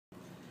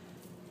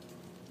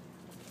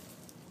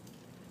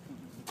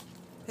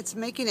It's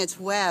making its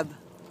web,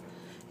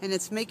 and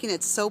it's making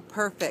it so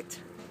perfect.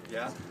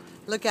 Yeah?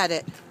 Look at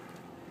it.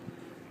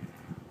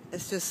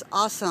 It's just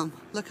awesome.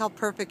 Look how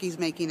perfect he's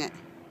making it.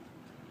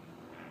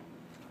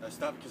 I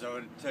stopped because I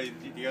would tell you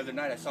the other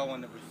night I saw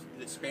one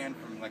that spanned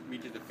from like me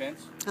to the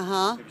fence.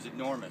 Uh-huh. It was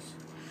enormous,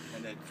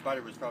 and the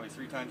spider was probably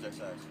 3 times that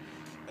size.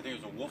 I think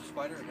it was a wolf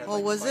spider. It had, Oh,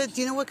 like, was spikes. it?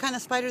 Do you know what kind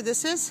of spider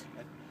this is?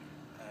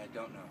 I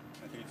don't know.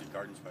 I think it's a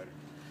garden spider.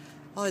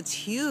 Oh, it's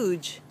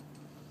huge.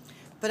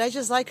 But I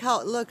just like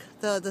how, look,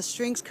 the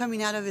string's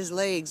coming out of his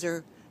legs,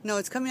 or no,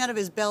 it's coming out of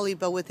his belly,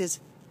 but with his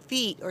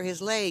feet or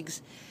his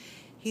legs,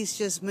 he's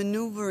just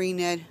maneuvering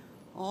it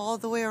all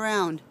the way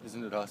around.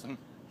 Isn't it awesome?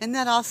 Isn't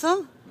that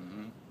awesome?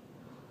 Mm-hmm.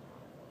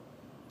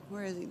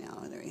 Where is he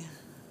now? There he is.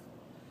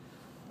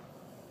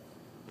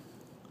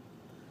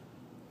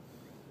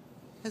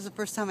 This is the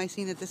first time I've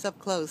seen it this up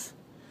close.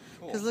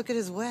 Because Cool. look at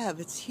his web.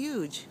 It's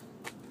huge.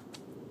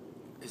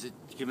 Is it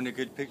giving a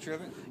good picture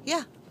of it?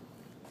 Yeah.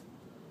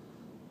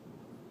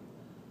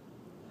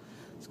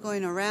 It's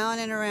going around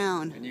and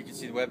around. And you can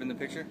see the web in the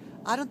picture?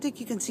 I don't think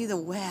you can see the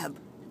web.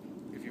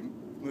 If you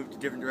move to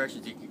different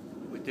directions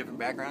with different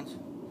backgrounds?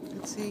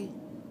 Let's see.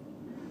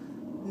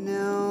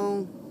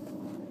 No.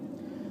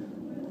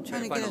 I'm Try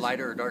to find a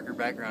lighter or darker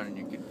background and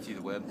you can see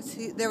the web. Let's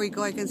see. There we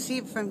go. I can see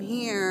it from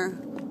here.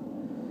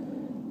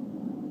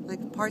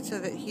 Like parts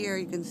of it here,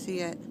 you can see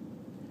it.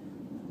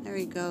 There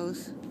he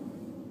goes.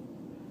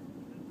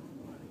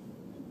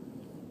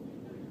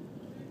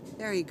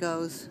 There he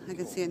goes. I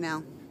can see it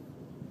now.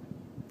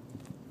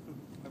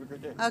 Have a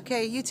great day.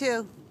 Okay, you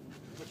too.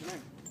 What's your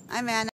name? I'm Anna.